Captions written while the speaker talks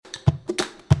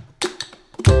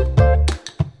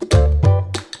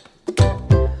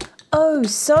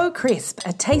So Crisp,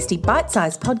 a tasty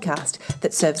bite-sized podcast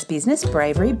that serves business,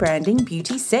 bravery, branding,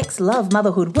 beauty, sex, love,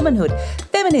 motherhood, womanhood,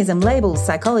 feminism, labels,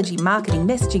 psychology, marketing,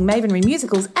 messaging, mavenry,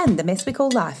 musicals, and the mess we call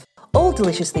life. All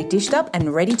deliciously dished up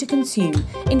and ready to consume.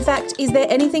 In fact, is there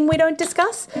anything we don't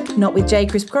discuss? Not with J.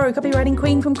 Crisp Crow, copywriting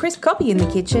queen from Crisp Copy in the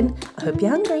kitchen. I hope you're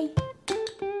hungry.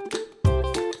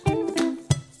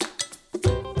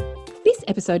 This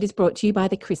episode is brought to you by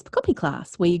the Crisp Copy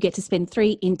class, where you get to spend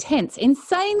 3 intense,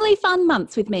 insanely fun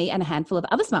months with me and a handful of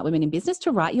other smart women in business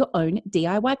to write your own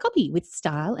DIY copy with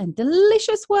style and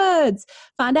delicious words.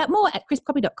 Find out more at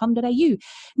crispcopy.com.au.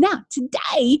 Now,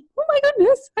 today, oh my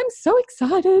goodness, I'm so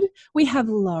excited. We have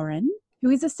Lauren, who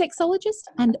is a sexologist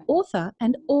and author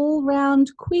and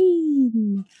all-round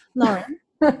queen. Lauren,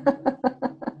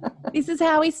 this is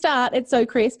how we start at So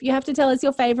Crisp. You have to tell us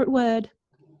your favourite word.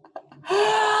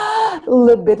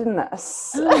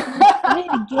 Libidinous. Oh, say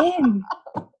it again.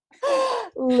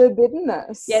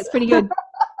 Libidinous. Yeah, it's pretty good.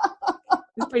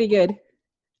 It's pretty good.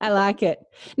 I like it.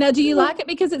 Now, do you like it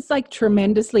because it's like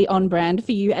tremendously on brand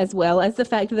for you, as well as the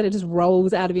fact that it just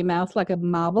rolls out of your mouth like a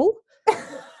marble?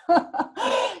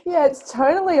 Yeah, it's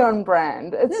totally on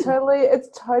brand. It's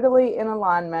totally in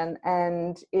alignment,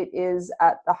 and it is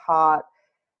at the heart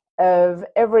of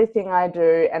everything I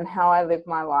do and how I live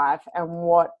my life and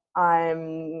what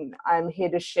I'm here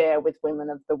to share with women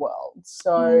of the world.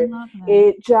 So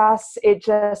it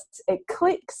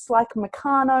clicks like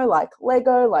Meccano, like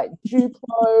Lego, like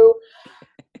Duplo.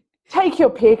 Take your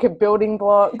pick of building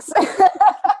blocks.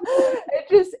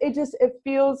 It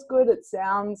feels good. It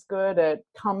sounds good. It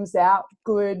comes out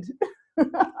good.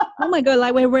 Oh my God,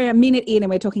 like we're a minute in and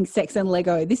we're talking sex and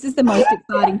Lego. This is the most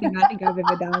exciting thing I think I've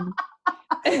ever done.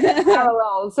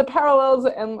 The parallels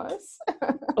are endless.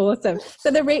 Awesome.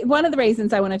 So one of the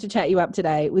reasons I wanted to chat you up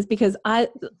today was because I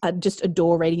just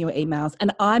adore reading your emails,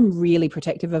 and I'm really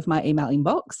protective of my email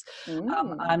inbox.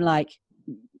 I'm like,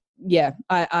 yeah,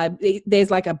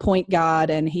 there's like a point guard,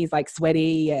 and he's like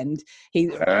sweaty, and he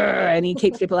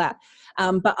keeps people out.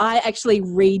 But I actually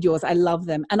read yours. I love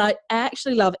them. And I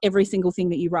actually love every single thing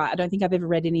that you write. I don't think I've ever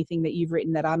read anything that you've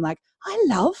written that I'm like, I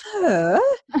love her.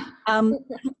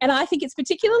 And I think it's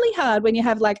particularly hard when you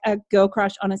have like a girl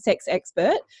crush on a sex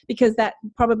expert, because that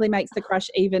probably makes the crush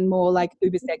even more like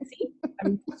uber sexy.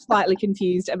 I'm slightly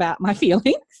confused about my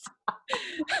feelings.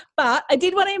 But I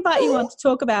did want to invite you on to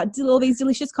talk about all these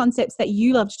delicious concepts that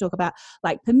you love to talk about,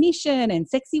 like permission and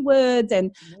sexy words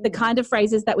and the kind of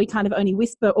phrases that we kind of only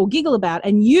whisper or giggle about.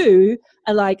 And you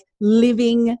are like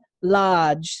living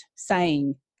large,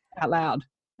 saying out loud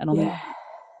and on the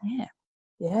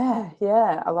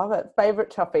Yeah, I love it.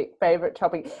 Favorite topic.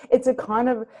 It's a kind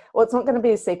of, well, it's not going to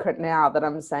be a secret now that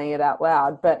I'm saying it out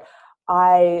loud, but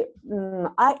I kind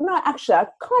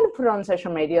of put it on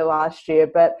social media last year,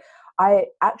 but I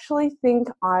actually think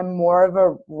I'm more of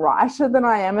a writer than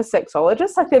I am a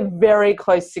sexologist. Like, they're very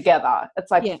close together.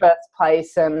 It's like first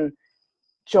place and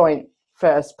joint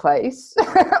first place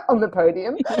on the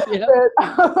podium. Yeah.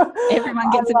 But, everyone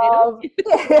gets a medal.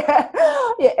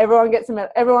 Everyone gets a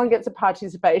medal. Everyone gets a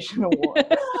participation award.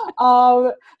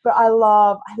 But I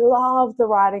love the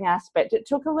writing aspect. It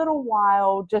took a little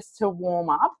while just to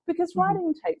warm up, because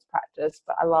writing takes practice.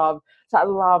 But I love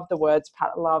the words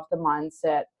part. I love the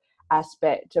mindset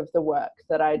aspect of the work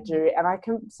that I do, and I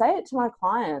can say it to my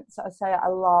clients. I say I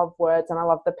love words and I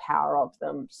love the power of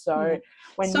them. So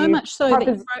much so that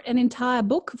you wrote an entire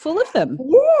book full of them.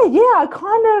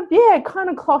 I kind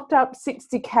of clocked up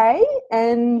 60K,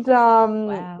 and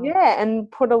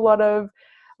and put a lot of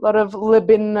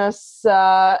libidinous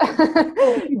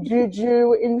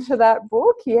juju into that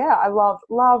book. I love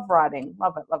writing.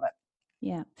 Love it.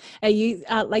 Yeah. You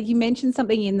like you mentioned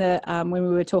something in the when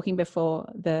we were talking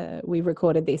before we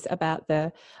recorded this about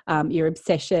the your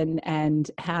obsession and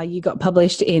how you got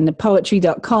published in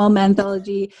poetry.com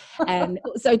anthology. And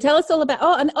so tell us all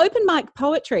about an open mic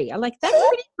poetry. I'm like, that's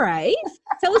pretty brave.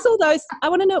 Tell us all those. I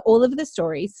want to know all of the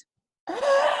stories.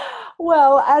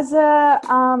 Well, as a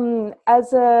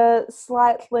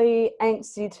slightly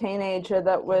angsty teenager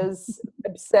that was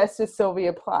obsessed with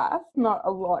Sylvia Plath, not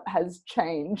a lot has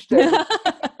changed.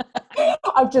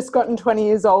 I've just gotten 20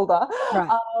 years older. Right.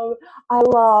 I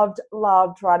loved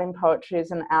writing poetry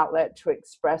as an outlet to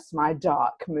express my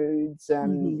dark moods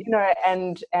and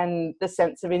and the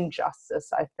sense of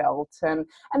injustice I felt and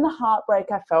the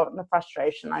heartbreak I felt and the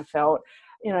frustration I felt.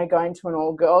 going to an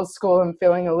all-girls school and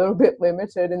feeling a little bit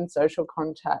limited in social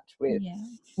contact with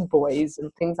boys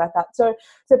and things like that. So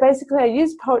basically I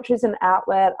used poetry as an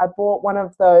outlet. I bought one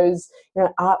of those,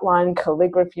 Artline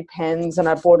calligraphy pens, and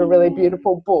I bought a really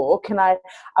beautiful book, and I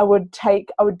would do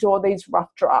all these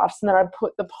rough drafts, and then I'd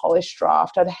put the polished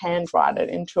draft, I'd handwrite it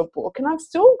into a book, and I've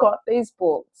still got these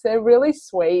books. They're really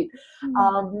sweet.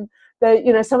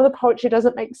 Some of the poetry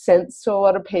doesn't make sense to a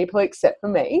lot of people except for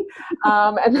me,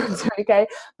 and that's okay.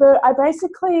 But I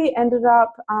basically ended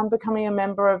up becoming a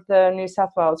member of the New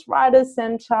South Wales Writers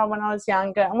Centre when I was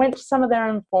younger, and went to some of their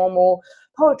informal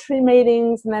poetry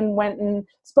meetings, and then went and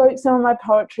spoke some of my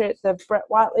poetry at the Brett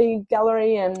Whiteley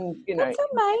Gallery, and that's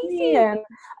amazing. And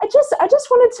I just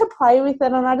wanted to play with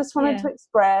it, and I just wanted to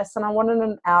express, and I wanted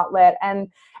an outlet, and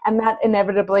that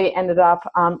inevitably ended up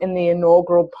in the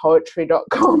inaugural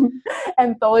poetry.com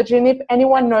anthology. And if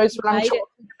anyone knows what I'm talking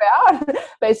about,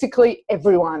 basically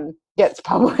everyone gets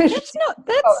published.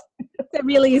 That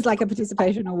really is like a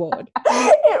participation award.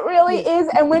 It really is.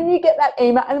 And when you get that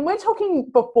email, and we're talking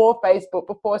before Facebook,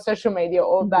 before social media,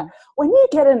 all of that, when you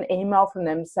get an email from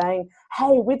them saying,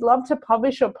 hey, we'd love to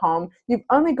publish your poem, you've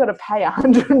only got to pay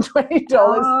 $120 to read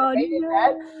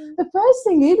that. The first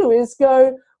thing you do is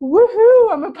go,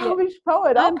 woohoo, I'm a published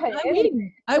poet.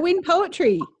 I win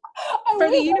poetry. For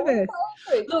the universe.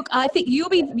 Look, I think you'll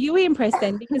be impressed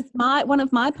then, because one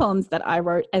of my poems that I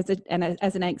wrote as an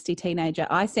angsty teenager,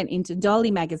 I sent into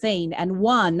Dolly magazine and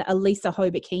won a Lisa Ho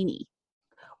bikini.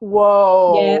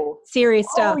 Whoa! Yeah, serious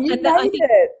stuff. You made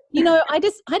it. I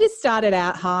just started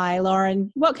out high,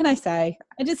 Lauren. What can I say?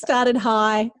 I just started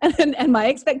high, and my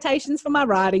expectations for my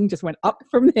writing just went up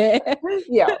from there.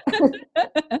 Yeah.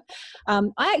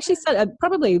 I actually started,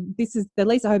 the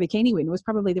Lisa Ho bikini win was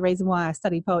probably the reason why I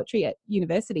studied poetry at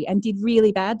university and did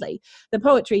really badly. The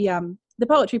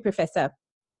poetry professor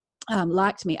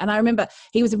liked me, and I remember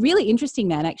he was a really interesting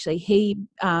man. Actually, he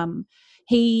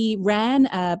ran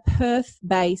a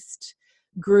Perth-based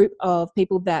group of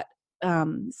people that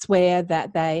swear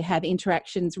that they have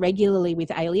interactions regularly with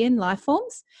alien life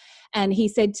forms. And he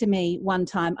said to me one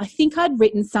time, I think I'd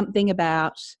written something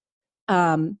about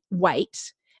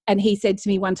weight. And he said to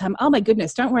me one time, oh my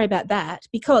goodness, don't worry about that,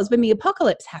 because when the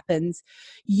apocalypse happens,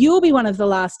 you'll be one of the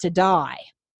last to die.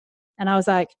 And I was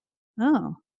like,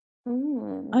 oh,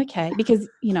 okay. Because,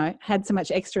 had so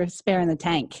much extra spare in the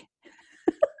tank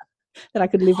that I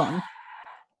could live on.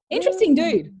 Interesting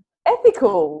dude.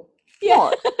 Ethical.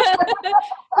 Yeah.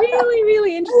 Really,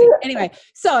 really interesting. Anyway,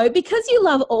 so because you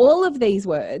love all of these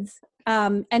words,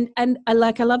 and I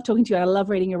love talking to you, and I love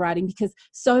reading your writing, because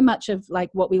so much of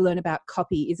like what we learn about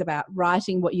copy is about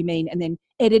writing what you mean and then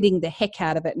editing the heck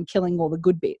out of it and killing all the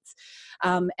good bits.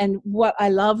 And what I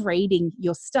love reading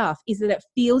your stuff is that it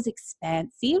feels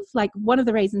expansive. Like one of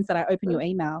the reasons that I open your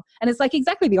email, and it's like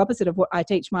exactly the opposite of what I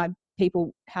teach my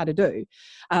people how to do,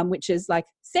 which is like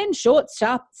send short,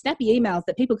 sharp, snappy emails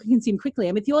that people can consume quickly.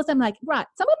 And with yours, I'm like, right,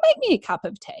 someone make me a cup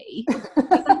of tea. I'm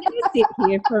going to sit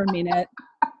here for a minute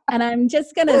and I'm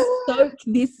just going to soak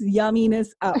this yumminess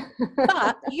up.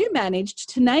 But you managed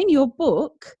to name your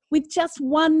book with just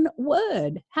one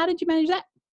word. How did you manage that?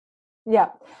 Yeah.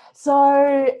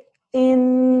 So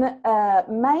in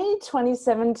May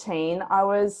 2017, I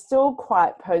was still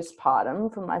quite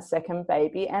postpartum from my second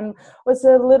baby, and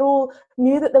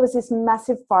knew that there was this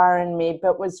massive fire in me,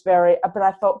 but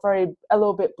I felt a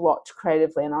little bit blocked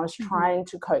creatively, and I was trying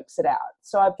to coax it out.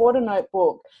 So I bought a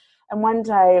notebook, and one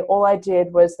day all I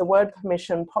did was the word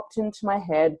permission popped into my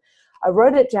head. I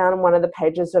wrote it down on one of the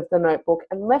pages of the notebook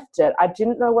and left it. I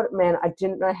didn't know what it meant. I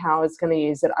didn't know how I was going to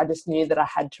use it. I just knew that I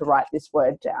had to write this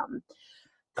word down.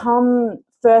 Come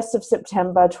 1st of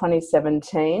September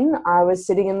 2017, I was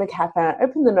sitting in the cafe, and I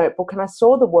opened the notebook and I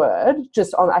saw the word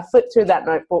I flipped through that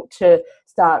notebook to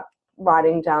start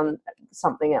writing down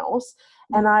something else.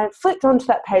 And I flipped onto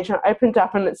that page and I opened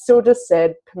up and it still just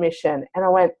said permission. And I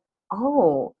went,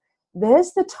 oh,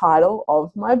 there's the title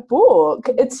of my book.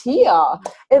 It's here.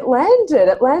 It landed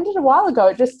a while ago.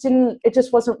 It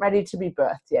just wasn't ready to be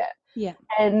birthed yet. Yeah.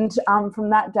 And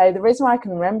from that day, the reason why I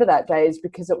can remember that day is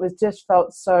because it was just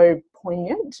felt so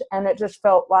poignant, and it just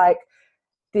felt like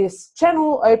this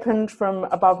channel opened from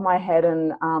above my head,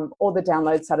 and all the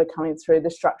downloads started coming through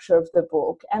the structure of the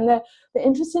book. And the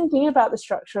interesting thing about the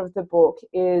structure of the book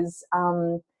is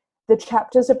the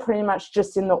chapters are pretty much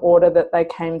just in the order that they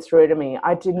came through to me.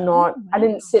 I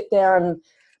didn't sit there and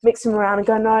mix them around and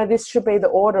go, no, this should be the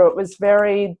order. It was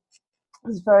very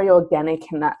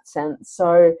organic in that sense.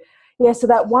 So yeah, so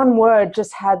that one word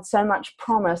just had so much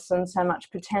promise and so much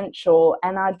potential.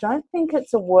 And I don't think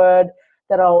it's a word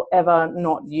that I'll ever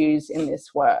not use in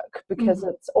this work, because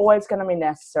it's always going to be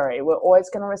necessary. We're always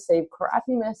going to receive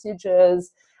crappy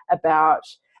messages about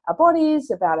our bodies,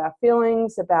 about our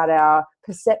feelings, about our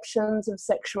perceptions of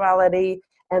sexuality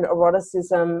and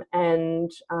eroticism. And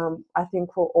I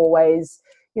think we'll always,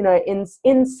 you know,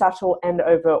 in subtle and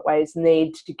overt ways,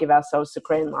 need to give ourselves the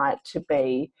green light to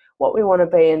be what we want to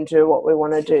be and do what we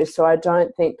want to do. So I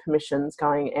don't think permission's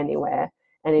going anywhere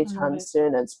anytime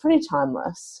soon. It's pretty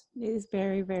timeless. It is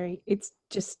very, very, it's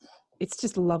just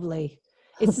lovely.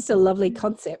 It's just a lovely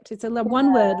concept. It's a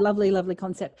one word, lovely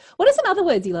concept. What are some other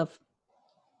words you love?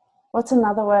 What's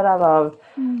another word I love?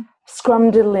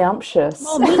 Scrumdiddlyumptious.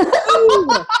 Oh, me too.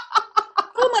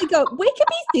 Oh my God, we could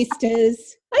be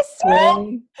sisters. I swear.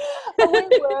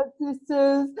 Word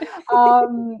sisters.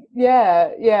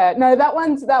 Yeah. No, that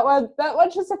one's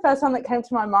just the first one that came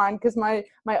to my mind, because my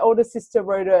older sister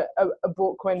wrote a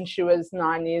book when she was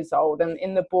 9 years old, and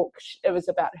in the book it was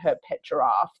about her pet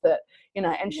giraffe that, you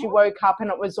know, and she woke up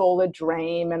and it was all a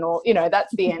dream and all, you know,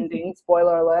 that's the ending,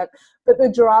 spoiler alert. But the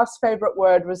giraffe's favourite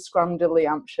word was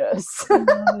scrumdiddlyumptious.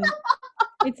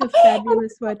 It's a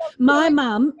fabulous word. My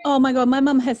mum, oh my God, my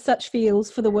mum has such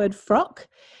feels for the word frock.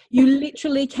 You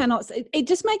literally cannot, it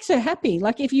just makes her happy.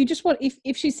 Like if you just want,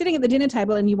 if she's sitting at the dinner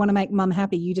table and you want to make mum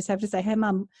happy, you just have to say, hey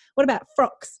mum, what about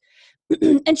frocks?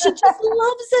 And she just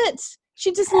loves it.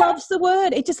 She just loves the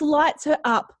word. It just lights her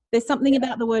up. There's something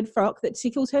about the word frock that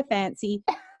tickles her fancy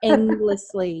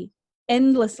endlessly.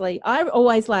 I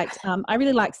always liked, I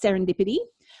really like serendipity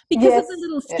because of the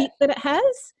little skit that it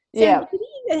has. Yeah.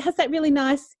 It has that really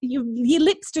nice, your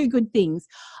lips do good things.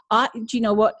 Do you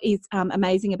know what is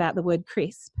amazing about the word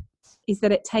crisp? Is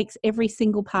that it takes every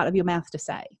single part of your mouth to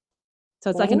say. So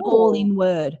it's like an all-in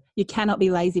word. You cannot be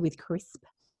lazy with crisp.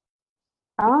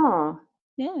 Oh.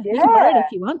 Yeah. You can borrow it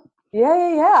if you want.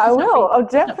 Yeah. I will. I'll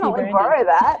definitely borrow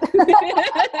that.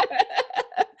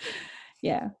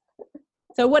 Yeah.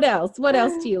 So what else? What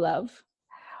else do you love?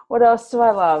 What else do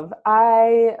I love?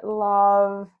 I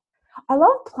love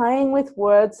playing with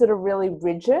words that are really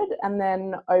rigid and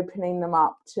then opening them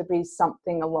up to be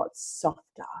something a lot softer.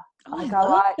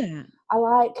 I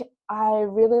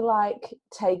really like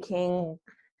taking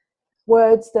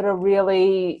words that are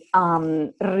really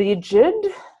rigid,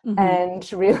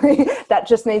 and really that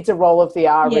just needs a roll of the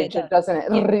R, rigid, doesn't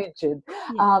it? Yeah. Rigid.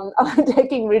 Yeah. I'm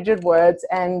taking rigid words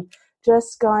and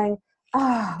just going,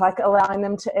 like allowing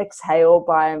them to exhale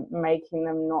by making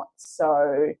them not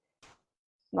so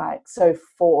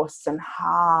forced and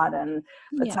hard, and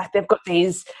it's like they've got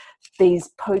these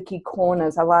pokey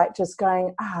corners. I like just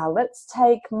going, let's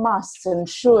take must and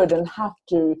should and have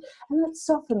to, and let's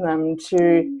soften them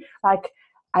to like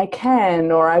I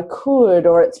can, or I could,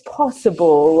 or it's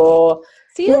possible, or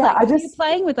so you're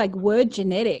playing with like word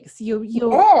genetics. You're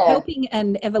helping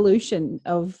an evolution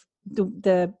of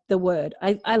the word.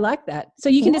 I like that. So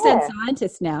you can just add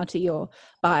scientist now to your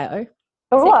bio.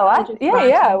 Oh,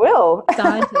 I will.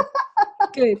 Scientist.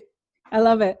 Good. I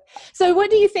love it. So what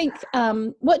do you think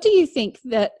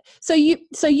that so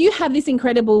you have this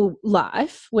incredible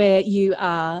life where you're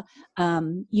a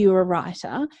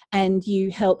writer and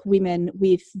you help women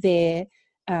with their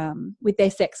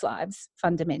sex lives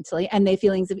fundamentally, and their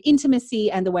feelings of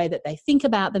intimacy and the way that they think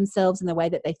about themselves and the way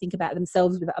that they think about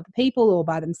themselves with other people or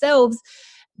by themselves,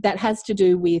 that has to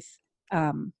do with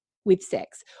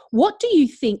sex. What do you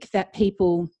think that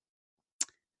people,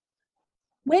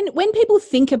 when people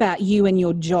think about you and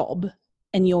your job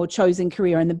and your chosen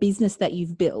career and the business that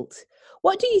you've built,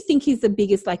 what do you think is the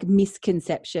biggest like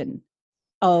misconception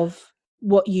of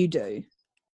what you do?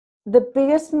 The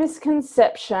biggest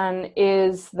misconception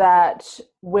is that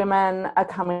women are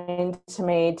coming to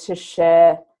me to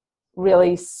share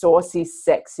really saucy,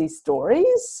 sexy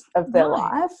stories of their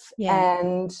life. Yeah.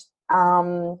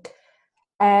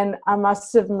 And I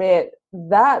must admit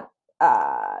that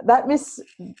that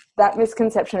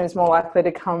misconception is more likely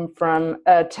to come from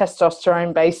a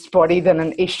testosterone-based body than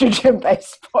an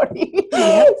estrogen-based body.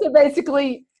 Yeah. So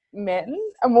basically, men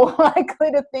are more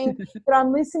likely to think that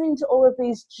I'm listening to all of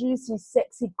these juicy,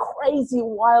 sexy, crazy,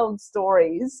 wild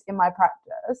stories in my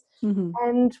practice. Mm-hmm.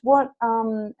 And what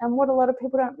a lot of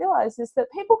people don't realize is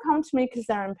that people come to me because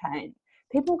they're in pain.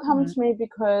 People come to me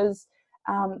because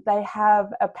they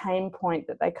have a pain point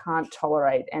that they can't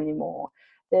tolerate anymore.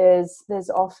 There's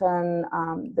often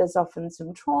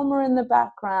some trauma in the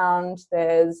background.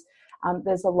 There's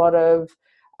a lot of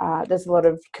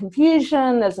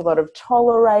confusion. There's a lot of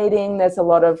tolerating. There's a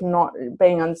lot of not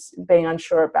being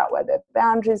unsure about where their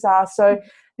boundaries are. So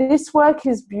this work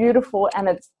is beautiful and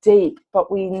it's deep,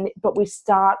 but we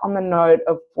start on the note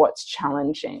of what's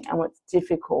challenging and what's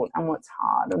difficult and what's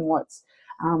hard and what's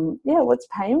what's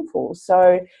painful.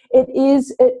 So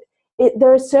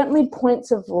there are certainly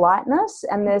points of lightness,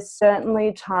 and there's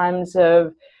certainly times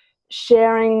of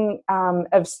sharing,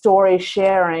 of story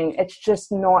sharing. It's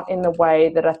just not in the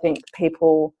way that I think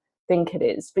people think it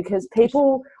is, because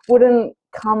people wouldn't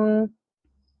come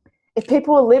if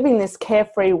people are living this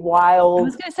carefree, wild. I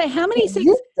was going to say, how many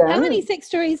sex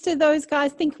stories do those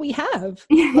guys think we have?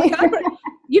 Like,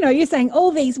 you're saying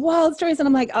all these wild stories, and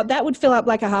I'm like, oh, that would fill up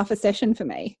like a half a session for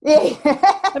me. Yeah.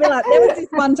 I'd be like, there was this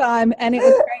one time, and it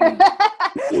was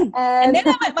crazy. And then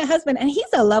I met my husband, and he's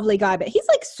a lovely guy, but he's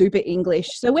like super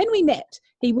English. So when we met,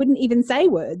 he wouldn't even say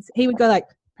words. He would go like,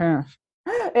 huh.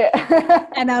 Yeah.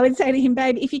 And I would say to him,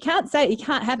 babe, if you can't say it, you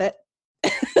can't have it.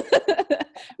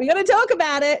 We got to talk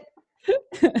about it.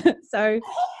 So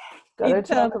gotta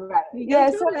talk about it. Yeah,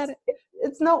 so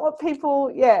it's not what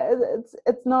people. Yeah,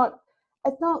 it's not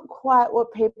quite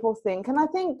what people think. And I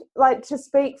think, like, to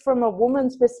speak from a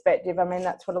woman's perspective, I mean,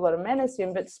 that's what a lot of men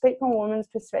assume. But to speak from a woman's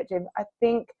perspective, I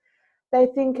think they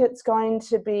think it's going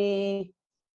to be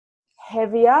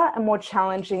heavier and more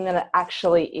challenging than it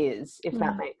actually is, if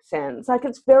that makes sense. Like,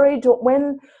 it's very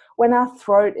when our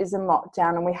throat is in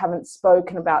lockdown and we haven't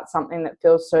spoken about something that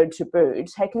feels so taboo,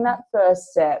 taking that first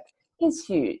step is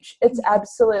huge. It's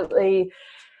absolutely,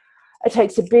 it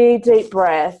takes a big, deep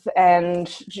breath, and,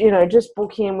 just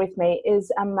booking in with me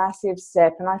is a massive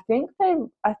step. And I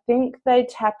think they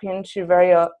tap into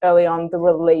very early on the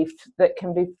relief that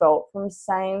can be felt from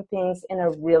saying things in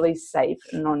a really safe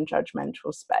and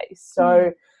non-judgmental space.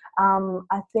 So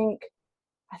I think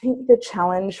the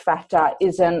challenge factor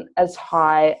isn't as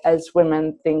high as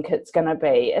women think it's going to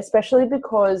be, especially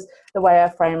because the way I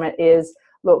frame it is,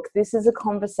 look, this is a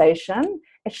conversation.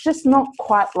 It's just not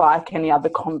quite like any other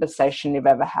conversation you've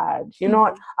ever had.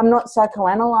 I'm not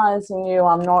psychoanalyzing you.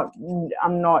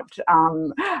 I'm not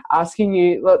asking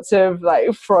you lots of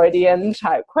like Freudian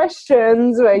type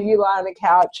questions where you lie on a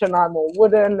couch and I'm all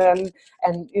wooden and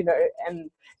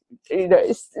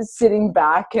sitting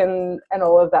back and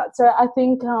all of that. So I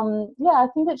think, I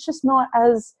think it's just not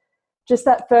as, just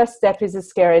that first step is the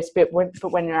scariest bit,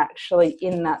 but when you're actually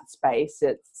in that space,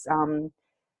 it's,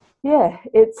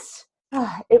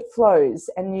 it flows,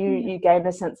 and you gain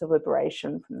a sense of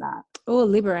liberation from that. Oh,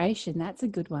 liberation. That's a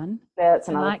good one. Yeah, that's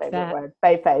another favourite word.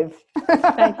 Fave.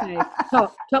 Fave.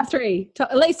 Top three.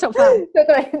 At least top five. Top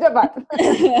five.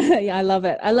 Yeah, I love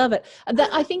it.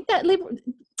 I think that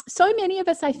so many of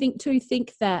us, I think, too,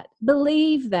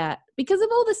 believe that because of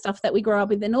all the stuff that we grow up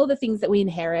with and all the things that we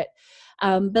inherit,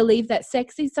 believe that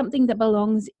sex is something that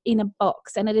belongs in a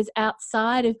box, and it is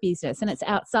outside of business, and it's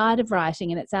outside of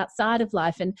writing, and it's outside of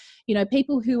life. And,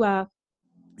 people who are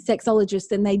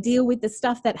sexologists, and they deal with the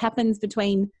stuff that happens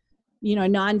between,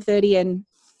 9:30 and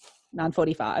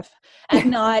 9:45 at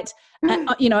night,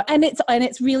 and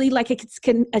it's really like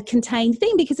a contained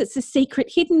thing, because it's a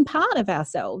secret hidden part of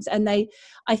ourselves. And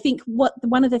I think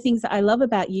one of the things that I love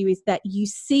about you is that you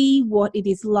see what it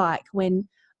is like when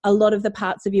a lot of the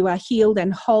parts of you are healed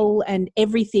and whole, and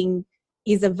everything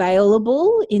is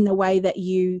available in the way that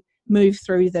you move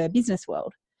through the business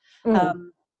world.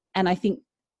 And I think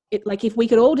if we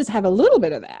could all just have a little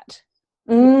bit of that,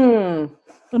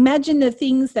 imagine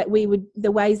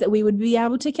the ways that we would be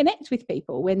able to connect with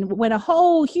people when a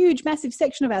whole huge massive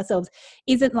section of ourselves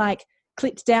isn't like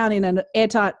clipped down in an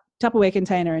airtight Tupperware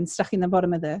container and stuck in the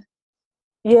bottom of the.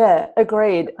 Yeah,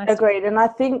 agreed. And I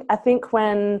think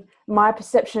when my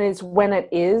perception is when it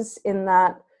is in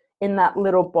that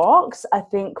little box, I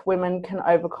think women can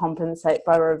overcompensate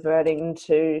by reverting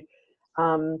to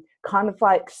kind of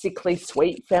like sickly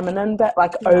sweet feminine, but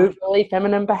like overly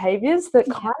feminine behaviors that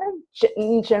kind of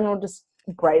in general just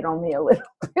grate on me a little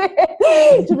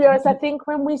bit. To be honest, I think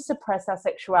when we suppress our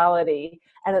sexuality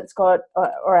and it's got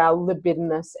or our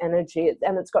libidinous energy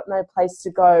and it's got no place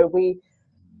to go, we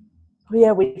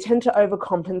tend to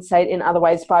overcompensate in other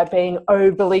ways by being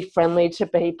overly friendly to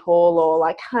people, or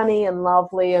like honey and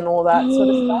lovely and all that sort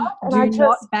of stuff. And do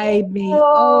not babe me.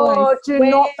 Do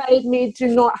not babe me. Do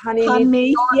not honey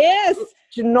me. Yes.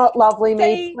 Do not lovely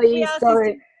me. Please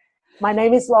don't. My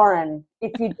name is Lauren.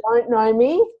 If you don't know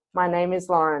me, my name is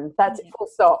Lauren. That's full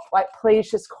stop. Like,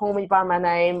 please just call me by my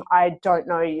name. I don't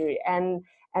know you. And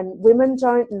women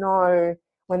don't know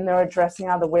when they're addressing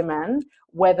other women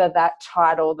whether that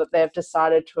title that they've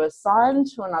decided to assign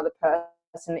to another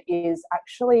person is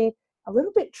actually a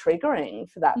little bit triggering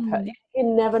for that person. You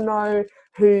never know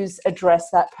who's addressed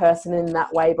that person in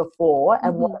that way before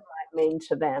and what it might mean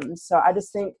to them. So I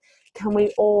just think, can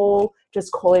we all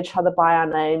just call each other by our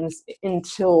names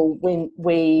until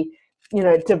we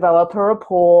develop a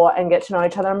rapport and get to know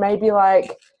each other, and maybe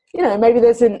like you know, maybe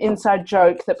there's an inside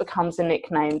joke that becomes a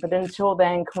nickname, but until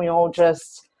then, can we all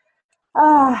just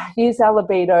use our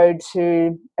libido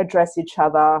to address each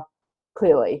other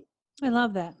clearly? I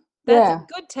love that. That's a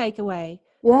good takeaway.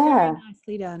 Yeah. Very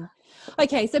nicely done.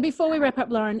 Okay, so before we wrap up,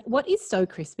 Lauren, what is so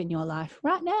crisp in your life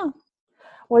right now?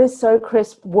 What is so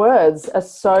crisp? Words are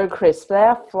so crisp. They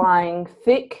are flying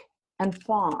thick and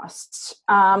fast.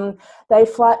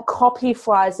 Copy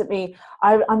flies at me.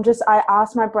 I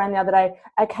asked my brain the other day,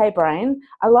 okay, brain,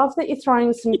 I love that you're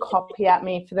throwing some copy at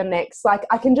me for the next, like,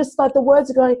 I can just, like, the words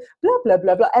are going blah, blah,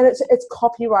 blah, blah, and it's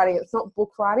copywriting. It's not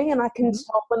book writing. And I can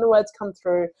tell when the words come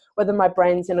through, whether my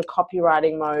brain's in a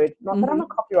copywriting mode. Not that I'm a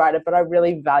copywriter, but I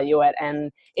really value it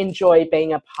and enjoy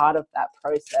being a part of that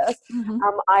process.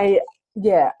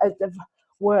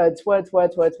 Words.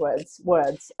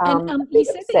 And you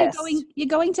said that you're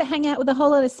going to hang out with a whole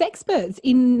lot of sexperts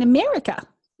in America.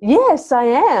 Yes, I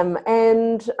am.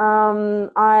 And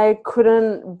I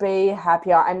couldn't be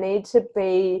happier. I need to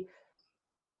be,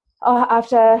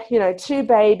 after, 2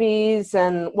 babies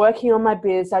and working on my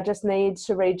biz, I just need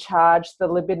to recharge the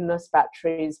libidinous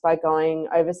batteries by going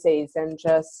overseas and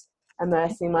just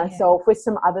immersing myself with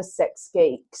some other sex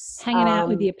geeks. Hanging out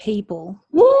with your people.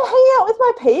 Yeah, hanging out with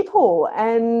my people.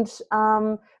 And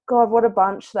God, what a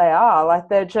bunch they are. Like,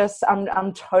 they're just, I'm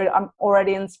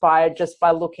already inspired just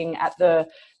by looking at the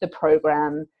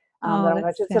program.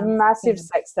 It's a massive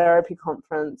sex therapy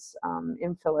conference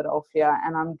in Philadelphia,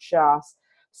 and I'm just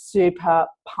super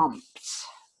pumped.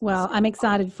 Well, I'm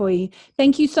excited for you.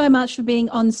 Thank you so much for being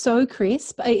on So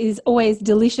Crisp. It is always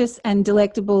delicious and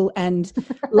delectable and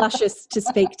luscious to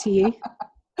speak to you,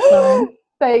 Lauren.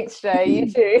 Thanks, Jay.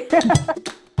 You too.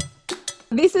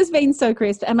 This has been So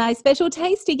Crisp, and my special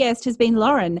tasty guest has been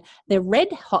Lauren, the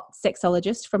red hot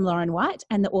sexologist from Lauren White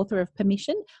and the author of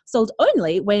Permission, sold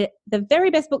only where the very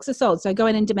best books are sold. So go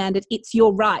in and demand it. It's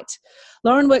your right.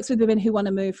 Lauren works with women who want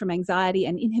to move from anxiety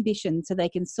and inhibition so they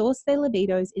can source their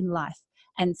libidos in life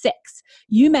and sex.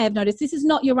 You may have noticed this is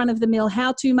not your run-of-the-mill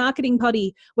how-to marketing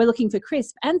poddy. We're looking for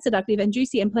crisp and seductive and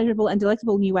juicy and pleasurable and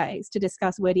delectable new ways to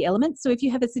discuss wordy elements. So if you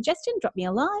have a suggestion, drop me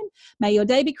a line. May your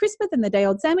day be crisper than the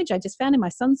day-old sandwich I just found in my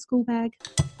son's school bag.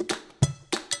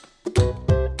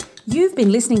 You've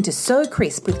been listening to So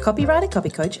Crisp with copywriter, copy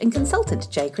coach and consultant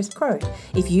Jay Crisp Crow.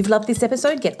 If you've loved this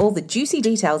episode, get all the juicy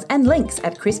details and links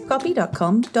at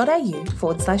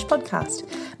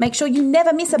crispcopy.com.au/podcast. Make sure you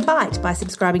never miss a bite by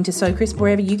subscribing to So Crisp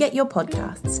wherever you get your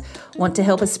podcasts. Want to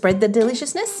help us spread the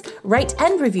deliciousness? Rate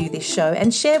and review this show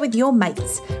and share with your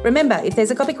mates. Remember, if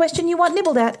there's a copy question you want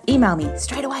nibbled at, email me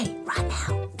straight away right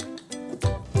now.